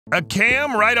A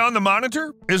cam right on the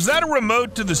monitor? Is that a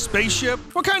remote to the spaceship?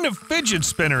 What kind of fidget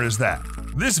spinner is that?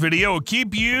 This video will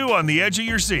keep you on the edge of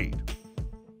your seat.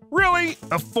 Really?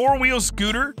 A four-wheel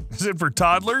scooter? Is it for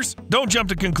toddlers? Don't jump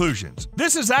to conclusions.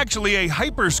 This is actually a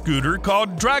hyper scooter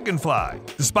called Dragonfly.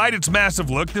 Despite its massive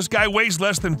look, this guy weighs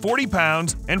less than 40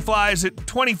 pounds and flies at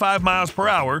 25 miles per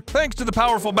hour thanks to the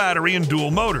powerful battery and dual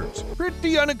motors.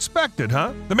 Pretty unexpected,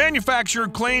 huh? The manufacturer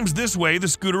claims this way the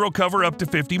scooter will cover up to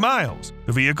 50 miles.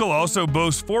 The vehicle also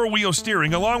boasts four-wheel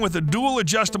steering along with a dual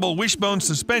adjustable wishbone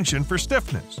suspension for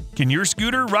stiffness. Can your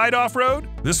scooter ride off-road?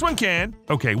 This one can.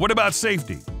 Okay, what about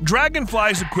safety?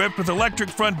 Dragonfly is equipped with electric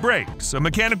front brakes, a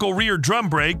mechanical rear drum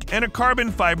brake, and a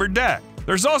carbon fiber deck.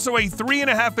 There's also a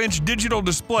 3.5-inch digital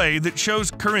display that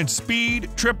shows current speed,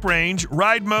 trip range,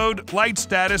 ride mode, light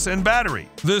status, and battery.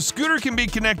 The scooter can be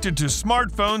connected to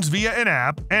smartphones via an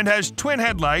app and has twin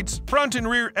headlights, front and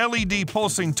rear LED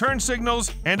pulsing turn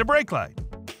signals, and a brake light.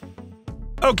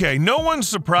 Okay, no one's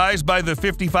surprised by the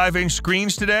 55-inch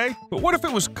screens today, but what if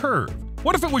it was curved?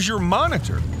 What if it was your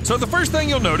monitor? So the first thing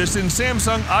you'll notice in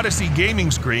Samsung Odyssey gaming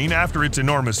screen after its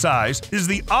enormous size is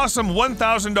the awesome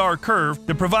 $1,000 curve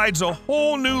that provides a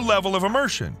whole new level of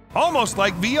immersion, almost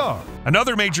like VR.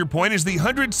 Another major point is the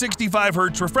 165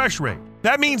 Hz refresh rate.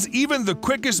 That means even the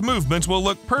quickest movements will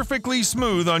look perfectly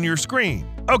smooth on your screen.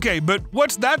 Okay, but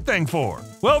what's that thing for?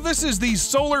 Well, this is the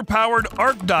solar-powered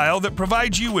arc dial that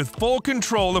provides you with full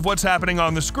control of what's happening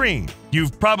on the screen.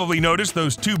 You've probably noticed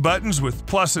those two buttons with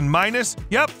plus and minus.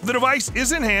 Yep, the device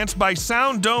is enhanced by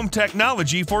Sound Dome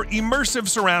technology for immersive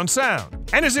surround sound.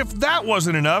 And as if that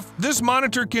wasn't enough, this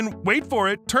monitor can, wait for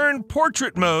it, turn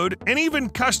portrait mode and even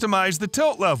customize the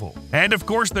tilt level. And of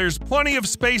course, there's plenty of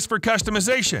space for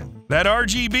customization. That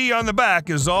RGB on the back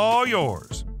is all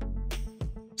yours.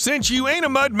 Since you ain't a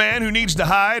mud man who needs to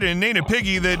hide and ain't a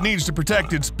piggy that needs to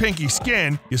protect its pinky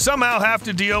skin, you somehow have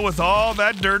to deal with all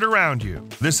that dirt around you.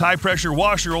 This high-pressure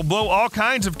washer will blow all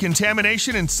kinds of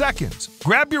contamination in seconds.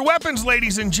 Grab your weapons,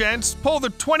 ladies and gents, pull the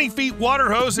 20-feet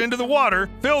water hose into the water,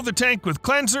 fill the tank with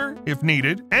cleanser, if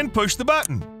needed, and push the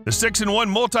button. The 6-in-1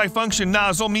 multifunction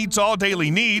nozzle meets all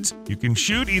daily needs. You can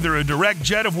shoot either a direct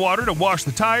jet of water to wash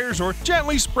the tires or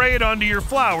gently spray it onto your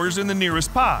flowers in the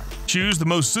nearest pot. Choose the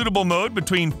most suitable mode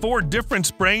between 4 different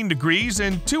spraying degrees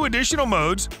and 2 additional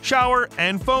modes, shower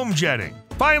and foam jetting.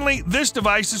 Finally, this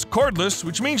device is cordless,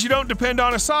 which means you don't depend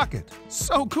on a socket.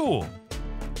 So cool.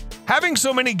 Having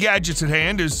so many gadgets at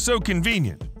hand is so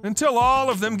convenient, until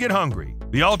all of them get hungry.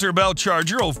 The Alter Bell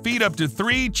charger will feed up to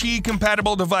 3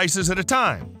 Qi-compatible devices at a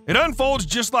time. It unfolds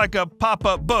just like a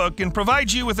pop-up book and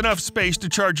provides you with enough space to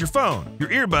charge your phone, your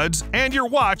earbuds, and your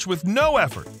watch with no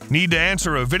effort. Need to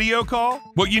answer a video call?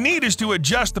 What you need is to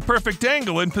adjust the perfect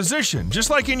angle and position, just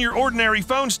like in your ordinary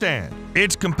phone stand.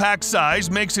 Its compact size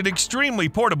makes it extremely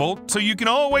portable, so you can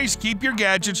always keep your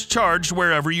gadgets charged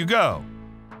wherever you go.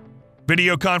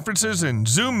 Video conferences and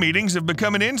Zoom meetings have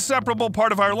become an inseparable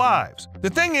part of our lives. The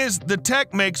thing is, the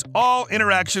tech makes all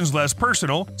interactions less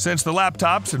personal, since the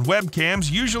laptops and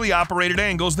webcams usually operate at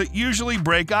angles that usually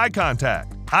break eye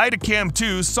contact. IDACam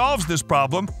 2 solves this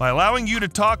problem by allowing you to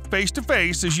talk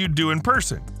face-to-face as you do in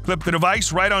person. Clip the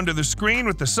device right onto the screen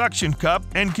with the suction cup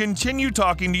and continue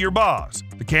talking to your boss.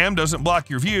 The cam doesn't block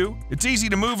your view. It's easy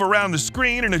to move around the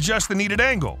screen and adjust the needed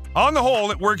angle. On the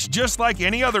whole, it works just like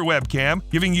any other webcam,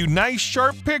 giving you nice,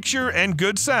 sharp picture and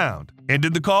good sound.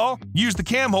 Ended the call? Use the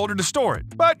cam holder to store it,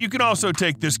 but you can also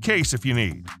take this case if you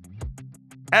need.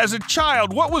 As a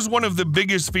child, what was one of the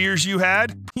biggest fears you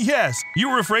had? Yes, you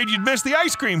were afraid you'd miss the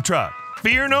ice cream truck.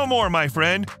 Fear no more, my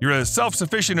friend. You're a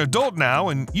self-sufficient adult now,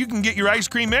 and you can get your ice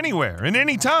cream anywhere and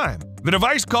anytime. The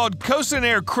device called Cosin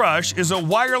Crush is a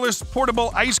wireless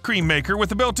portable ice cream maker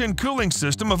with a built-in cooling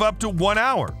system of up to 1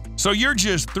 hour. So you're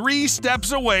just 3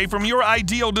 steps away from your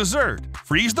ideal dessert.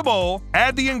 Freeze the bowl,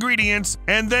 add the ingredients,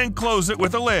 and then close it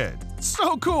with a lid.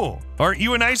 So cool! Aren't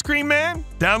you an ice cream man?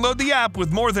 Download the app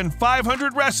with more than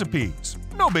 500 recipes.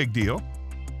 No big deal.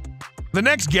 The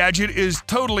next gadget is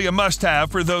totally a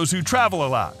must-have for those who travel a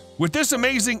lot. With this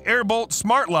amazing Airbolt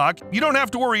Smart Lock, you don't have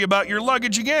to worry about your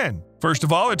luggage again. First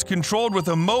of all, it's controlled with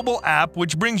a mobile app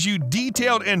which brings you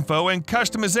detailed info and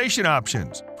customization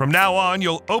options. From now on,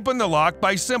 you'll open the lock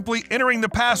by simply entering the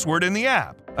password in the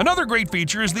app. Another great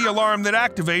feature is the alarm that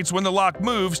activates when the lock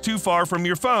moves too far from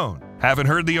your phone. Haven't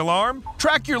heard the alarm?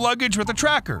 Track your luggage with a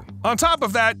tracker. On top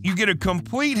of that, you get a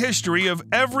complete history of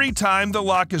every time the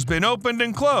lock has been opened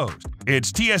and closed. It's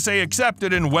TSA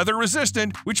accepted and weather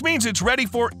resistant, which means it's ready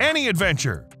for any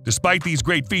adventure. Despite these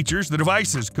great features, the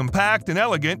device is compact and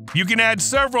elegant. You can add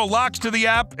several locks to the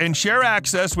app and share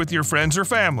access with your friends or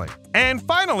family. And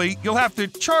finally, you'll have to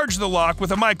charge the lock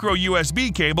with a micro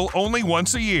USB cable only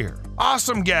once a year.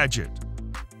 Awesome gadget!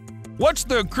 What's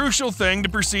the crucial thing to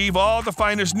perceive all the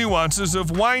finest nuances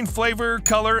of wine flavor,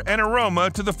 color, and aroma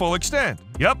to the full extent?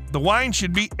 Yep, the wine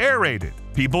should be aerated.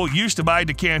 People used to buy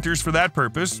decanters for that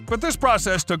purpose, but this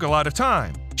process took a lot of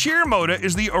time. Cheer Moda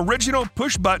is the original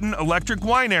push-button electric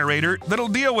wine aerator that'll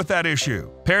deal with that issue.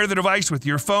 Pair the device with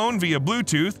your phone via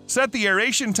Bluetooth, set the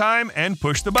aeration time, and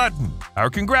push the button. Our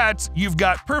congrats, you've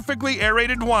got perfectly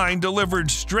aerated wine delivered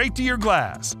straight to your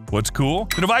glass. What's cool?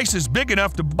 The device is big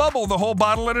enough to bubble the whole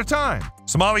bottle at a time.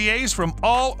 Sommeliers from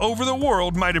all over the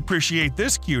world might appreciate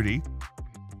this cutie.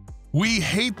 We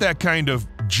hate that kind of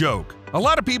joke. A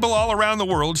lot of people all around the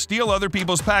world steal other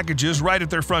people's packages right at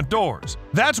their front doors.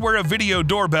 That's where a video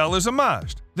doorbell is a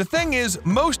must. The thing is,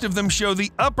 most of them show the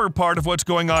upper part of what's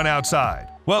going on outside.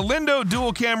 Well, Lindo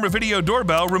Dual Camera Video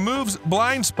Doorbell removes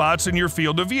blind spots in your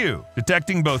field of view,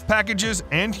 detecting both packages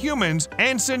and humans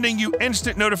and sending you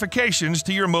instant notifications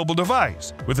to your mobile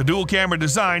device. With a dual camera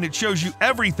design, it shows you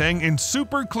everything in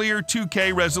super clear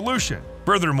 2K resolution.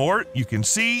 Furthermore, you can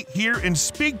see, hear, and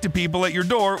speak to people at your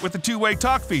door with the two-way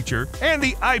talk feature, and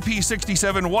the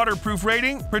IP67 waterproof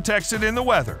rating protects it in the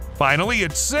weather. Finally,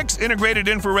 its 6 integrated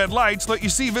infrared lights let you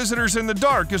see visitors in the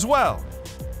dark as well.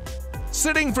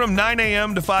 Sitting from 9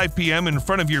 a.m. to 5 p.m. in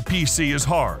front of your PC is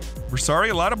hard. We're sorry,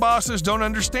 a lot of bosses don't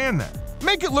understand that.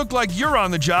 Make it look like you're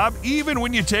on the job even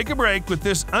when you take a break with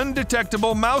this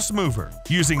undetectable mouse mover.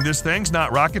 Using this thing's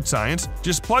not rocket science.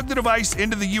 Just plug the device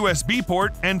into the USB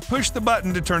port and push the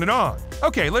button to turn it on.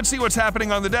 Okay, let's see what's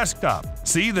happening on the desktop.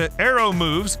 See, the arrow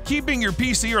moves, keeping your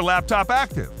PC or laptop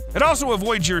active. It also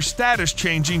avoids your status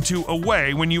changing to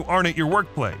away when you aren't at your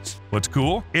workplace. What's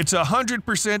cool? It's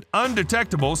 100%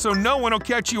 undetectable, so no one will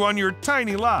catch you on your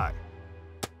tiny lie.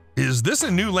 Is this a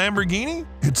new Lamborghini?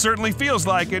 It certainly feels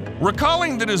like it.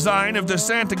 Recalling the design of the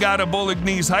Sant'Agata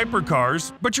Bolognese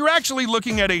hypercars, but you're actually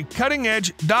looking at a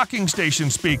cutting-edge docking station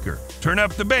speaker. Turn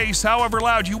up the bass however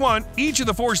loud you want. Each of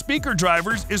the 4 speaker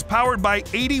drivers is powered by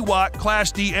 80-watt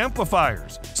Class D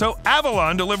amplifiers. So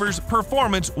Avalon delivers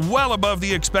performance well above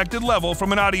the expected level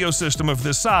from an audio system of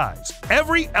this size.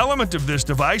 Every element of this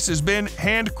device has been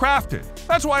handcrafted.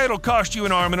 That's why it'll cost you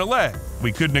an arm and a leg.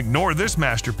 We couldn't ignore this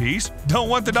masterpiece. Don't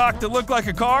want the dock to look like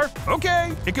a car?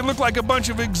 Okay, it can look like a bunch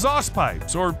of exhaust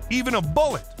pipes or even a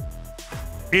bullet.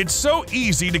 It's so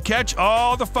easy to catch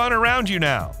all the fun around you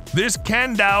now. This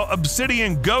Kandao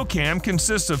Obsidian GoCam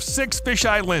consists of 6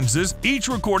 fisheye lenses, each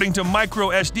recording to micro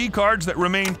SD cards that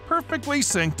remain perfectly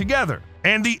synced together.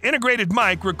 And the integrated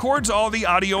mic records all the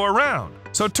audio around.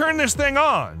 So turn this thing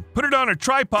on, put it on a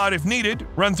tripod if needed,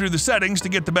 run through the settings to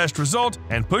get the best result,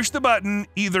 and push the button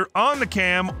either on the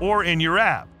cam or in your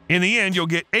app. In the end, you'll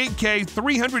get 8K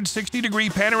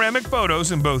 360-degree panoramic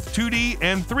photos in both 2D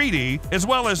and 3D, as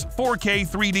well as 4K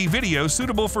 3D video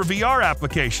suitable for VR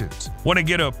applications. Want to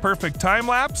get a perfect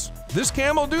time-lapse? This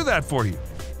cam will do that for you.